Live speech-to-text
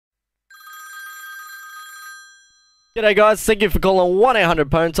G'day guys, thank you for calling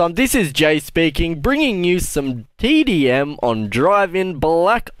 1-800 Time. This is Jay speaking, bringing you some TDM on Drive-In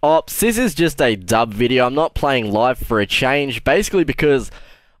Black Ops. This is just a dub video. I'm not playing live for a change, basically because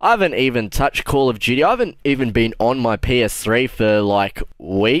I haven't even touched Call of Duty. I haven't even been on my PS3 for like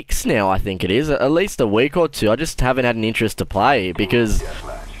weeks now, I think it is. At least a week or two. I just haven't had an interest to play because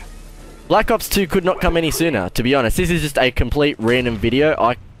Black Ops 2 could not come any sooner, to be honest. This is just a complete random video.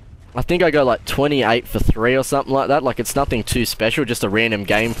 I think I go like 28 for 3 or something like that. Like, it's nothing too special, just a random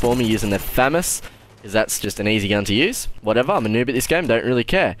game for me using the FAMAS, because that's just an easy gun to use. Whatever, I'm a noob at this game, don't really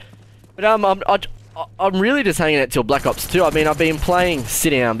care. But I'm really just hanging out till Black Ops 2. I mean, I've been playing, sit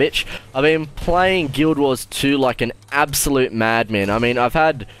down bitch, I've been playing Guild Wars 2 like an absolute madman. I mean, I've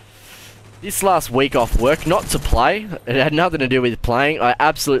had this last week off work, not to play. It had nothing to do with playing. I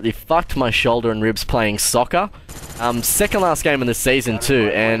absolutely fucked my shoulder and ribs playing soccer. Second last game of the season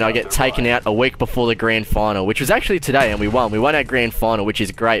too, and I get taken out a week before the grand final, which was actually today, and we won. We won our grand final, which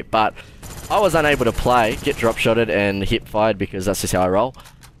is great, but I was unable to play, get drop-shotted and hip fired because that's just how I roll.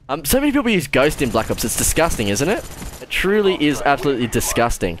 So many people use Ghost in Black Ops. It's disgusting, isn't it? It truly is absolutely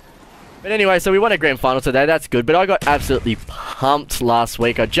disgusting. But anyway, so we won a grand final today, that's good, but I got absolutely pumped last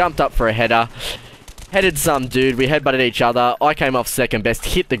week. I jumped up for a header, headed some dude, we headbutted each other, I came off second best,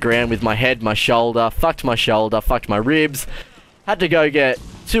 hit the ground with my head, my shoulder, fucked my ribs, had to go get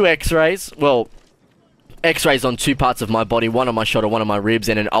 2 x-rays, well, x-rays on 2 parts of my body, one on my shoulder, one on my ribs,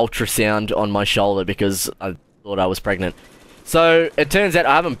 and an ultrasound on my shoulder because I thought I was pregnant. So, it turns out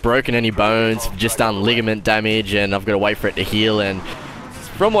I haven't broken any bones, just done ligament damage, and I've got to wait for it to heal, and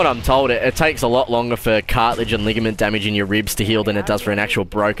from what I'm told, it takes a lot longer for cartilage and ligament damage in your ribs to heal than it does for an actual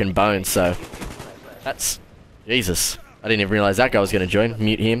broken bone, so that's... Jesus. I didn't even realize that guy was going to join.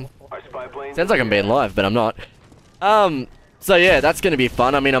 Mute him. Sounds like I'm being live, but I'm not. So yeah, that's going to be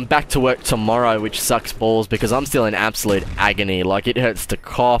fun. I mean, I'm back to work tomorrow, which sucks balls because I'm still in absolute agony. Like, it hurts to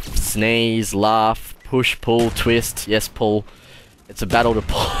cough, sneeze, laugh, push, pull, twist. Yes, pull. It's a battle to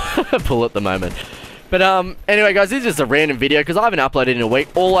pull at the moment. But anyway guys, this is just a random video because I haven't uploaded in a week.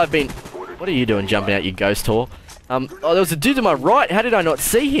 All I've been... What are you doing jumping out, you ghost whore? Oh, there was a dude to my right. How did I not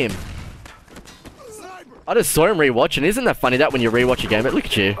see him? I just saw him rewatching. Isn't that funny that when you rewatch a game, but look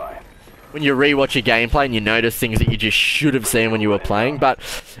at you. When you rewatch a gameplay and you notice things that you just should have seen when you were playing. But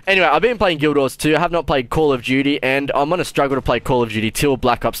anyway, I've been playing Guild Wars 2. I have not played Call of Duty, and I'm going to struggle to play Call of Duty till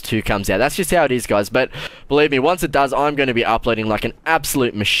Black Ops 2 comes out. That's just how it is, guys. But believe me, once it does, I'm going to be uploading like an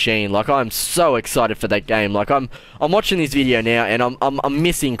absolute machine. Like, I'm so excited for that game. Like, I'm watching this video now, and I'm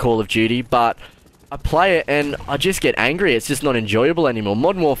missing Call of Duty, but I play it and I just get angry. It's just not enjoyable anymore.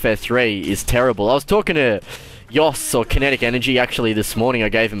 Modern Warfare 3 is terrible. I was talking to Yoss, or Kinetic Energy, actually this morning. I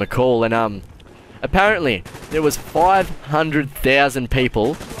gave him a call, and apparently there was 500,000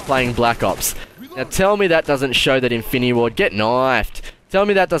 people playing Black Ops. Now tell me that doesn't show that Infinity Ward get knifed. Tell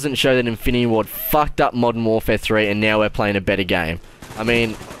me that doesn't show that Infinity Ward fucked up Modern Warfare 3 and now we're playing a better game. I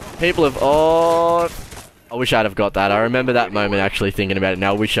mean, people have... Oh, I wish I'd have got that. I remember that moment actually thinking about it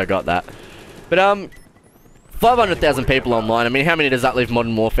now. I wish I got that. But 500,000 people online. I mean, how many does that leave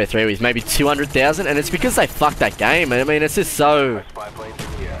Modern Warfare 3 with? Maybe 200,000? And it's because they fucked that game. I mean, it's just so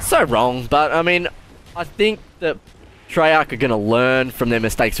wrong. But, I mean, I think that Treyarch are going to learn from their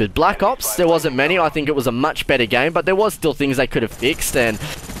mistakes with Black Ops. There wasn't many. I think it was a much better game. But there was still things they could have fixed. And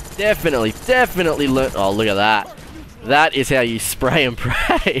definitely learn... Oh, look at that. That is how you spray and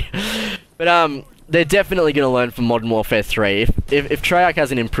pray. But, they're definitely going to learn from Modern Warfare 3. If Treyarch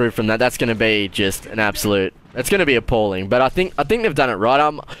hasn't improved from that, that's going to be just an absolute... It's going to be appalling. But I think they've done it right.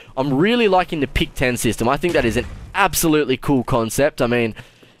 I'm really liking the Pick 10 system. I think that is an absolutely cool concept. I mean,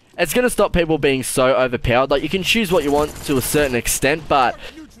 it's going to stop people being so overpowered. Like, you can choose what you want to a certain extent, but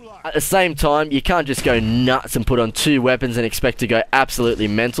at the same time, you can't just go nuts and put on 2 weapons and expect to go absolutely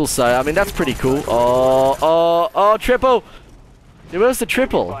mental. So, I mean, that's pretty cool. Oh, triple! Dude, where's the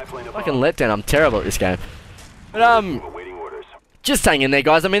triple? Fucking letdown. I'm terrible at this game. But, just hang in there,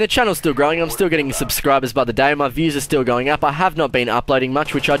 guys. I mean, the channel's still growing. I'm still getting subscribers by the day. My views are still going up. I have not been uploading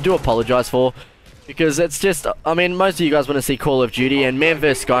much, which I do apologise for. Because it's just... I mean, most of you guys want to see Call of Duty, and Man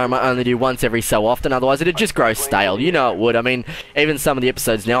vs Skyrim I only do once every so often. Otherwise, it'd just grow stale. You know it would. I mean, even some of the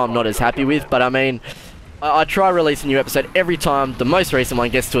episodes now I'm not as happy with. But, I mean... I try release a new episode every time the most recent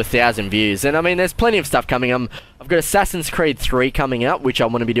one gets to 1,000 views. And I mean, there's plenty of stuff coming. I've got Assassin's Creed 3 coming out, which I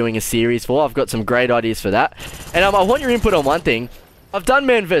want to be doing a series for. I've got some great ideas for that. And I want your input on one thing. I've done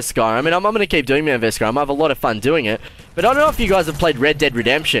Man vs Skyrim. I mean, I'm going to keep doing Man vs Skyrim. I have a lot of fun doing it. But I don't know if you guys have played Red Dead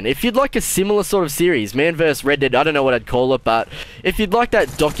Redemption. If you'd like a similar sort of series, Man vs Red Dead, I don't know what I'd call it, but if you'd like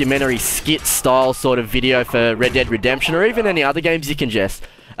that documentary skit style sort of video for Red Dead Redemption, or even any other games you can just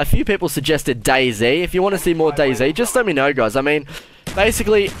A few people suggested DayZ. If you want to see more DayZ, just let me know, guys. I mean,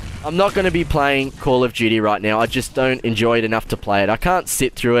 basically, I'm not going to be playing Call of Duty right now. I just don't enjoy it enough to play it. I can't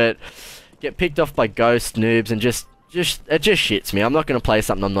sit through it, get picked off by ghost noobs, and it just shits me. I'm not going to play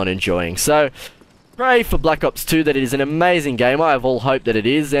something I'm not enjoying. So, pray for Black Ops 2 that it is an amazing game. I have all hope that it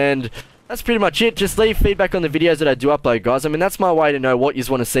is, and that's pretty much it. Just leave feedback on the videos that I do upload, guys. I mean, that's my way to know what you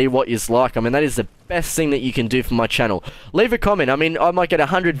want to see, what you like. I mean, that is the best thing that you can do for my channel. Leave a comment. I mean, I might get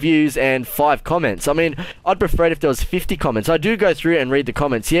 100 views and 5 comments. I mean, I'd prefer it if there was 50 comments. I do go through and read the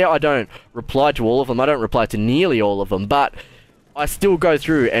comments. Yeah, I don't reply to all of them. I don't reply to nearly all of them, but I still go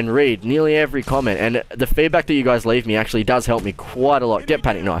through and read nearly every comment, and the feedback that you guys leave me actually does help me quite a lot. Get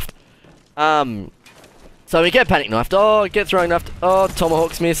panic knifed. So we get panic knifed. Oh, get throwing knifed. Oh,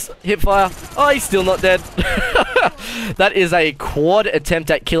 tomahawks miss. Hipfire. Oh, he's still not dead. That is a quad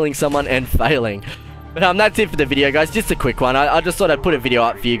attempt at killing someone and failing. But that's it for the video, guys. Just a quick one. I just thought I'd put a video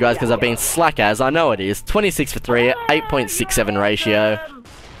up for you guys because I've been slack as. I know it is. 26 for 3, 8.67 ratio.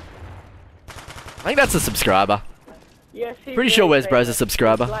 I think that's a subscriber. Yes, pretty sure Wes Bro's a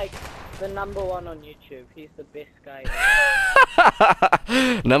subscriber. He's like the #1 on YouTube. He's the best guy.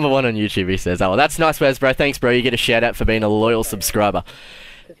 #1 on YouTube, he says. Oh, well, that's nice, Wes Bro. Thanks, bro. You get a shout out for being a loyal subscriber.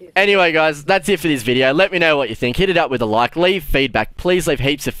 Anyway, guys, that's it for this video. Let me know what you think. Hit it up with a like. Leave feedback. Please leave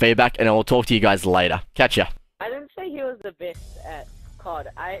heaps of feedback, and I will talk to you guys later. Catch ya. I didn't say he was the best at COD.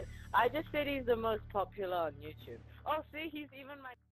 I just said he's the most popular on YouTube. Oh, see, he's even my...